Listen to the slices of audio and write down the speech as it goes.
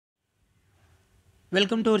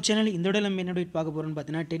Welcome to our channel. இந்த வீடியோவில் நம்ம என்ன பார்க்க போகிறோம்னு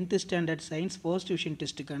பார்த்தீங்கன்னா 10th standard science first division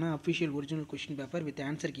டெஸ்ட்டுக்கான official original question paper with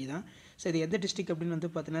answer key தான். ஸோ இது எந்த டிஸ்ட்ரிக் அப்படின்னு வந்து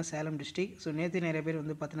பார்த்தீங்கன்னா சேலம் டிஸ்ட்ரிக். ஸோ நேற்று நிறைய பேர்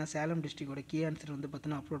வந்து பார்த்தீங்கன்னா சேலம் டிஸ்ட்ரிக்டோட கீ ஆன்சர் வந்து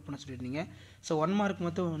பார்த்தீங்கன்னா அப்லோட் பண்ண சொல்லியிருந்தீங்க. ஸோ 1 மார்க்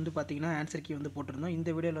மட்டும் வந்து பார்த்தீங்கன்னா ஆன்சர் கீ வந்து போட்டிருந்தோம். இந்த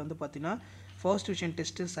வீடியோவில் வந்து பார்த்தீங்கன்னா first division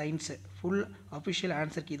test science full official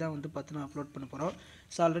answer key தான் வந்து பார்த்தீங்கன்னா அப்லோட் பண்ண போகிறோம்.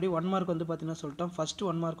 ஸோ ஆல்ரெடி 1 மார்க் வந்து பார்த்தீங்கன்னா சொல்லிட்டோம்.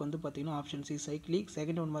 ஃபஸ்ட்டு 1 மார்க் வந்து பார்த்தீங்கன்னா option C cyclic,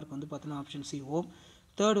 second 1 mark வந்து பார்த்தீங்கன்னா ஆப்ஷன் சி ஹோம்,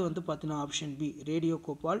 தேர்டு வந்து பார்த்தீங்கன்னா option B radio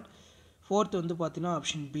cobalt, fourth வந்து பார்த்தீங்கன்னா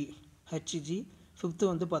ஆப்ஷன் பி ஹெச்ஜி, ஃபிஃப்த்து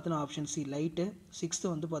வந்து பார்த்தீங்கன்னா ஆப்ஷன் சி லைட்டு, சிக்ஸ்த்து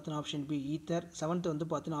வந்து பார்த்தீங்கன்னா ஆப்ஷன் பி ஈத்தர், செவன்த்து வந்து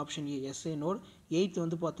பார்த்தீங்கன்னா option A S A note, eighth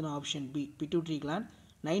வந்து பார்த்தீங்கன்னா option B pituitary gland,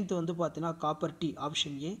 ninth வந்து பார்த்தீங்கன்னா copper D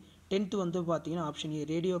option A, tenth வந்து பார்த்தீங்கன்னா option A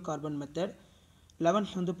radio carbon method,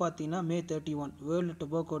 11th வந்து பார்த்தீங்கன்னா மே 31 வேர்ல்டு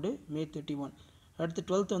டொபாக்கோடு மே 31. அடுத்து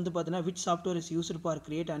 12th வந்து பார்த்தீங்கன்னா which software is used for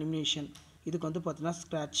create animation, இதுக்கு வந்து பார்த்தீங்கன்னா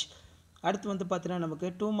ஸ்க்ராட்ச். அடுத்து வந்து பார்த்தீங்கன்னா நமக்கு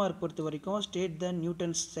 2 மார்க் பொறுத்த வரைக்கும் state the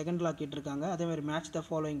Newton's second law கேட்டிருக்காங்க. அதேமாதிரி மேட்ச் த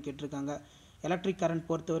ஃபாலோயிங் கேட்டிருக்காங்க. எலக்ட்ரிக் கரண்ட்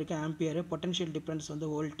பொறுத்த வரைக்கும் ஆம்பியர், பொட்டன்ஷியல் டிஃப்ரென்ஸ் வந்து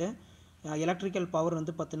வோல்ட்டு, எலக்ட்ரிக்கல் பவர்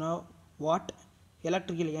வந்து பார்த்தீங்கன்னா வாட்,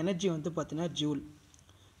 எலக்ட்ரிக்கல் எனர்ஜி வந்து பார்த்தீங்கன்னா ஜூல்.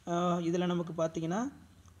 இதில் நமக்கு பார்த்தீங்கன்னா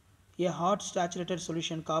a hot saturated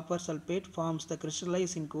solution copper sulfate forms the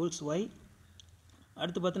crystallize in cools why.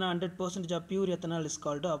 அடுத்து பார்த்தீங்கன்னா 100% of pure ethanol is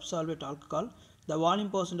called absorbate alcohol. The volume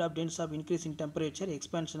percent of dense of increase in temperature,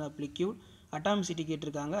 expansion of liquid, atomicity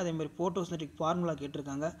கேட்டிருக்காங்க. அதே மாதிரி photosynthetic formula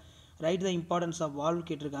கேட்டிருக்காங்க. Write the importance of valve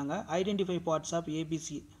கேட்டிருக்காங்க. Identify parts of ABC,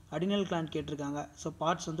 adrenal gland கேட்டிருக்காங்க. So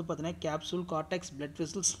parts வந்து பார்த்தீங்கன்னா capsule, cortex, blood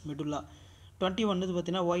vessels, medulla. 21 வந்து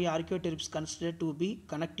பார்த்தீங்கன்னா why archaeotapes considered to be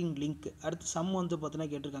connecting link. அடுத்து சம் வந்து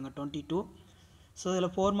பார்த்தீங்கன்னா கேட்டிருக்காங்க 22. ஸோ இதில்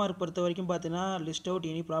 4 மார்க் பொறுத்த வரைக்கும் பார்த்தீங்கன்னா list out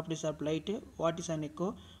any properties of light, what is an echo,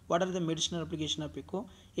 what are the medicinal application of echo,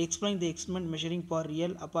 explain the experiment measuring for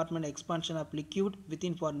real apartment expansion of liquid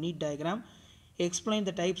within for NEET diagram, explain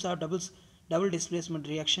the types of double displacement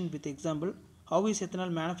reaction with example, how is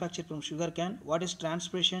ethanol manufactured from sugar cane, what is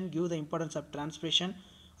transpiration, give the importance of transpiration,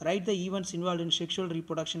 write the events involved in sexual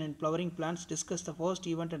reproduction in flowering plants, discuss the first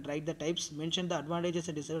event and write the types, mention the advantages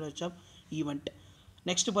and disadvantages of event.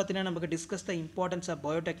 Next பார்த்தீங்கன்னா நமக்கு discuss the importance of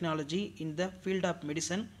biotechnology in the field of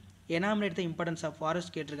medicine, enumerate the importance of forest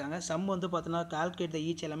கேட்டிருக்காங்க. Some வந்து பார்த்தீங்கன்னா calculate the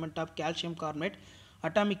each element of calcium carbonate,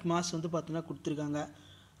 atomic mass வந்து பார்த்தீங்கன்னா கொடுத்துருக்காங்க.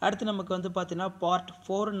 அடுத்து நமக்கு வந்து பார்த்தீங்கன்னா பார்ட்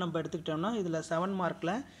 4 நம்ம எடுத்துக்கிட்டோம்னா இதில் 7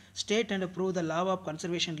 மார்க்கில் state and prove the law of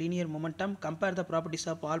conservation linear momentum, compare the properties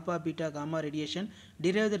of alpha, beta, gamma radiation,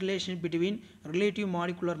 derive the relation between relative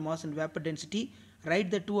molecular mass and vapor density, write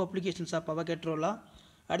the two applications of Avogadro law.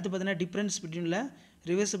 அடுத்து பார்த்தீங்கன்னா difference பிட்வீனில்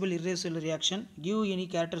reversible irreversible reaction, give any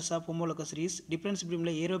characters of homologous series, difference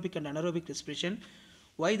between aerobic and anaerobic respiration,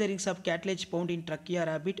 why the rings of cartilage found in trachea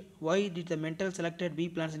rabbit, why did the mental selected bee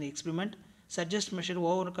plants in the experiment, suggest measure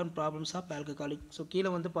overcome problems of alcoholic. So கீழே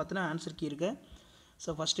வந்து பார்த்தீங்கன்னா answer key இருக்கு.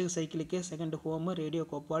 So first சைக்கிளுக்கு, second home, radio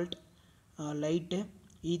cobalt, light,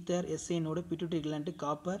 ether, S A node, pituitary gland,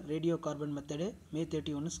 copper, radio carbon method, மே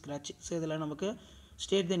 31 scratch. So இதில் நமக்கு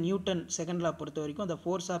state the Newton second law பொறுத்த வரைக்கும் the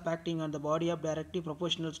force of acting on the body of directly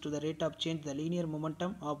proportional to the rate of change the linear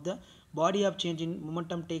momentum of the body of change in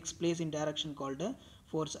momentum takes place in direction called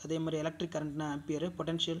force. அதே மாதிரி electric கரண்ட்னா ampere,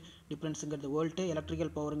 potential டிஃப்ரென்ஸுங்கிறது volt,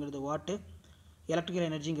 electrical பவருங்கிறது வாட்டு, electrical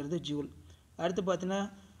எனர்ஜிங்கிறது joule. அடுத்து பார்த்தீங்கன்னா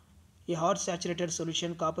a hot saturated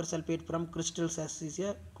solution copper sulfate from crystals as is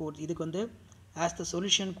a code. இதுக்கு வந்து as the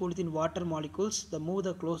solution cooled in water molecules the move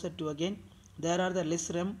the closer to again there are the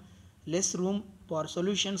less room for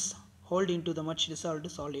solutions hold into the much dissolved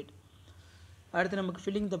solid. அடுத்து நமக்கு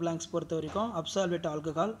filling the blanks பொறுத்த வரைக்கும் absorbate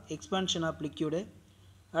alcohol, expansion of liquid.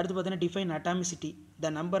 அடுத்து பார்த்தீங்கன்னா define atomicity,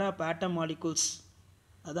 the number of atom molecules,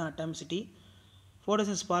 அதான் atomicity.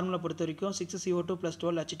 photosynthesis formula பொறுத்த வரைக்கும் 6CO2 plus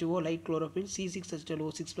 12 H2O light chlorophyll,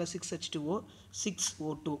 C6H12O6 plus 6H2O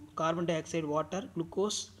 6O2, carbon dioxide water,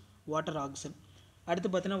 glucose water oxygen. அடுத்து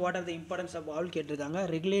பார்த்தீங்கன்னா what are the importance of valve கேட்டிருக்காங்க.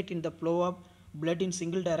 regulate in the flow of blood in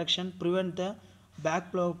single direction, prevent the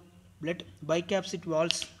backflow of blood, bicapsule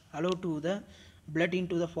valves allow to the blood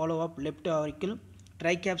into the follow of left auricle,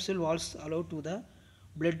 tricapsule valves allow to the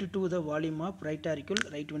blood to the volume of right auricle,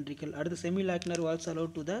 right ventricle. அடுத்து semilacunar valves allow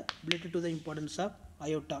to the blood to the importance of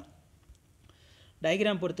aorta.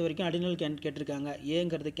 Diagram பொறுத்த வரைக்கும் adrenal can கேட்டிருக்காங்க.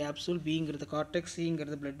 ஏங்கிறது capsule, பிங்கிறது cortex,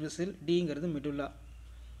 சிங்கிறது blood vessel, டிங்கிறது medulla.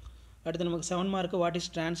 அடுத்து நமக்கு 7 mark what is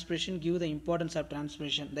transpiration, give the importance of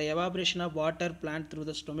transpiration, the evaporation of water plant through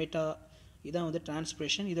the stomata, இதான் வந்து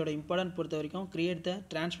transpiration. இதோட இம்பார்ட்டன்ட் பொறுத்த வரைக்கும் create the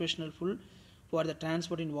டிரான்ஸ்பிரேஷனல் full for the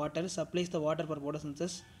transport in water, supplies the water for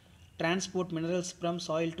photosynthesis, transport minerals from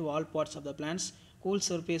soil to all parts of the plants, cool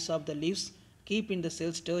surface of the leaves, keep in the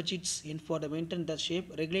cells turgid in for the maintain the shape,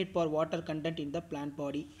 regulate for water content in the plant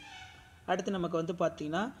body. அடுத்து நமக்கு வந்து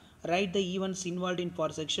பார்த்தீங்கன்னா right the events involve in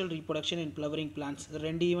for sexual reproduction in flowering plans.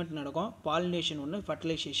 ரெண்டு event நடக்கும், pollination ஒன்று,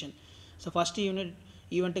 fertilisation. So first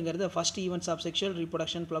ஈவெண்ட்டுங்கிறது first events of sexual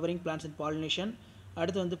reproduction flowering plans in pollination.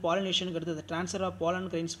 அடுத்து வந்து பாலினேஷனுங்கிறது the transfer of pollen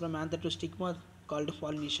grains from anther to stigma called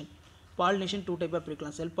pollination. Pollination two type of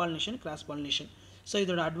பிரிக்கலாம், self pollination, cross pollination. So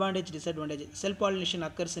இதோட advantage disadvantage. Self pollination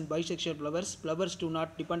occurs in bisexual flowers do not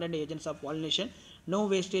dependent agents of pollination, no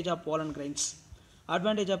wastage of pollen grains.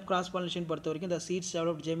 Advantage of cross pollination பொறுத்த வரைக்கும் the seeds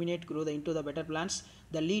developed germinate grow into the better plants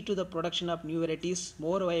that lead to the production of new varieties,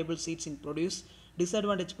 more viable seeds in produce.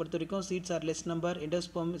 Disadvantage பொறுத்த வரைக்கும் seeds are less number,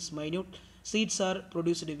 endosperm is minute, seeds are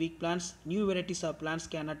produced weak plants, new varieties of plants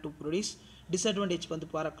cannot to produce. Disadvantage வந்து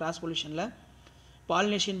பாரு cross pollination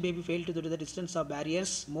pollination may be failed to do the distance of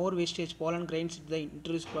barriers, more wastage pollen grains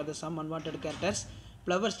introduced for the some unwanted characters,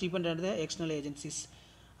 flowers depend on the external agencies.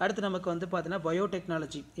 அடுத்து நமக்கு வந்து பார்த்தீங்கன்னா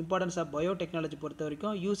biotechnology, importance of biotechnology பொறுத்த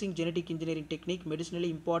வரைக்கும் using genetic engineering technique மெடிசினலி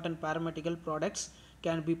important paramedical products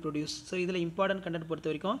can be produce. So இதில் important content பொறுத்த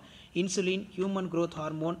வரைக்கும் insulin, human growth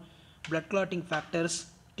hormone, blood clotting factors,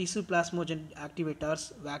 tissue பிளாஸ்மோஜன் activators,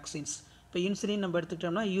 vaccines. இப்போ இன்சுலின் நம்ம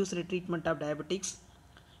எடுத்துக்கிட்டோம்னா used treatment of diabetics.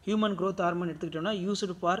 Human growth hormone எடுத்துக்கிட்டோம்னா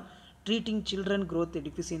used for treating children growth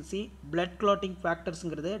deficiency. Blood clotting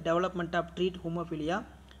ஃபேக்டர்ஸுங்கிறது development of treat ஹோமோஃபிலியா.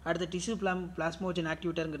 அடுத்த tissue பிளாஸ்மோஜன்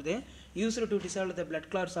ஆக்டிவேட்டருங்கிறது used to dissolve the blood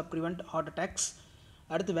clots of prevent heart attacks.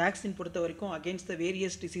 அடுத்து vaccine பொறுத்த வரைக்கும் against the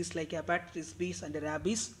various disease like hepatitis B and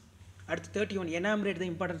rabies. அடுத்து 31 எனாமரேட் the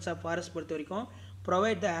importance of forest பொறுத்த வரைக்கும்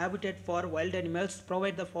provide the habitat for wild animals,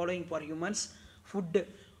 provide the following for humans: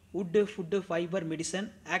 wood, fiber, medicine,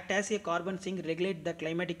 act as a carbon sink, regulate the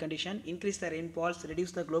climatic condition, increase the rainfalls,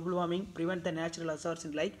 reduce the global warming, prevent the natural hazards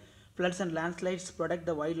in like floods and landslides, protect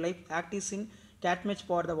the wildlife, act is in catmatch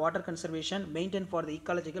for the water conservation, maintain for the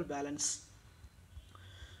ecological balance.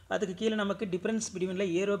 அதுக்கு கீழே நமக்கு difference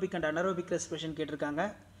பிட்வீனில் aerobic and anaerobic respiration கேட்டிருக்காங்க.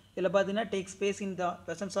 இதில் பார்த்தீங்கன்னா takes place in the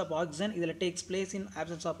presence of oxygen, இதில் takes place in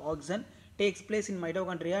absence of oxygen, takes place in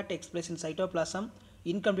mitochondria, takes place in cytoplasm,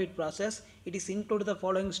 incomplete process. It is included the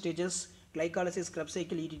following stages: glycolysis, Krebs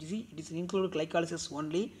cycle, etc. It is included glycolysis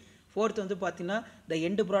only. Fourth வந்து பார்த்தீங்கன்னா the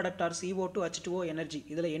end product are CO2 H2O energy.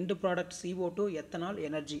 இதில் end product CO2 ethanol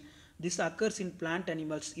energy. This occurs in plant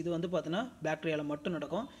animals. இது வந்து பார்த்தீங்கன்னா பாக்டீரியாவில் மட்டும்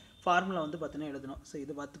நடக்கும். Formula வந்து பார்த்தீங்கன்னா எழுதணும். ஸோ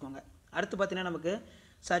இது பார்த்துக்கோங்க. அடுத்து பார்த்தீங்கன்னா நமக்கு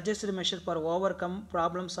suggested measure for over come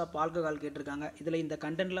problems of alcohol கேட்டிருக்காங்க. இதில் இந்த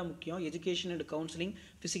கண்டென்ட்லாம் முக்கியம்: education and counselling,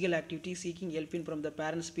 physical activity, seeking ஹெல்பின் from the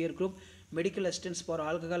parents pier group, medical assistance for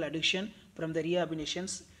alcohol addiction from the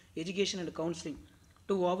rehabilitations, education and counseling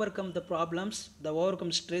to overcome the problems, the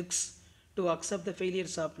overcome stress, to accept the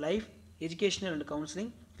failures of life, educational and counseling,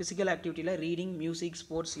 physical activity like reading, music,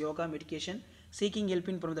 sports, yoga, medication, seeking help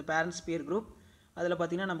from the parents peer group. அதில்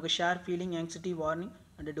பார்த்தீங்கன்னா நமக்கு share feeling, anxiety, warning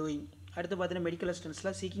and doing. அடுத்து பார்த்தீங்கன்னா medical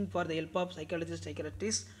அசிஸ்டன்ஸில் seeking for the help of psychologist,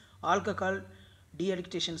 psychiatrist, alcohol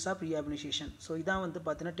டீஅடிக்டேஷன்ஸ் of rehabilitation. So இதான் வந்து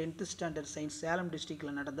பார்த்தீங்கன்னா 10th standard science Salem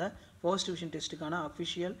டிஸ்ட்ரிக்டில் நடந்த first division டெஸ்ட்டுக்கான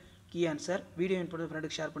official key answer. Video inboard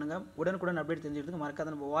ஃப்ரெண்டுக்கு ஷேர் பண்ணுங்கள். உடனுக்குடன் அப்டேட் தெரிஞ்சுக்கிறதுக்கு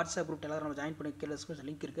மறக்காத நம்ம வாட்ஸ்அப் குரூப் எல்லாரும் நம்ம ஜாயின் பண்ணி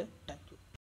லிங்க் இருக்குது. தேங்க்யூ.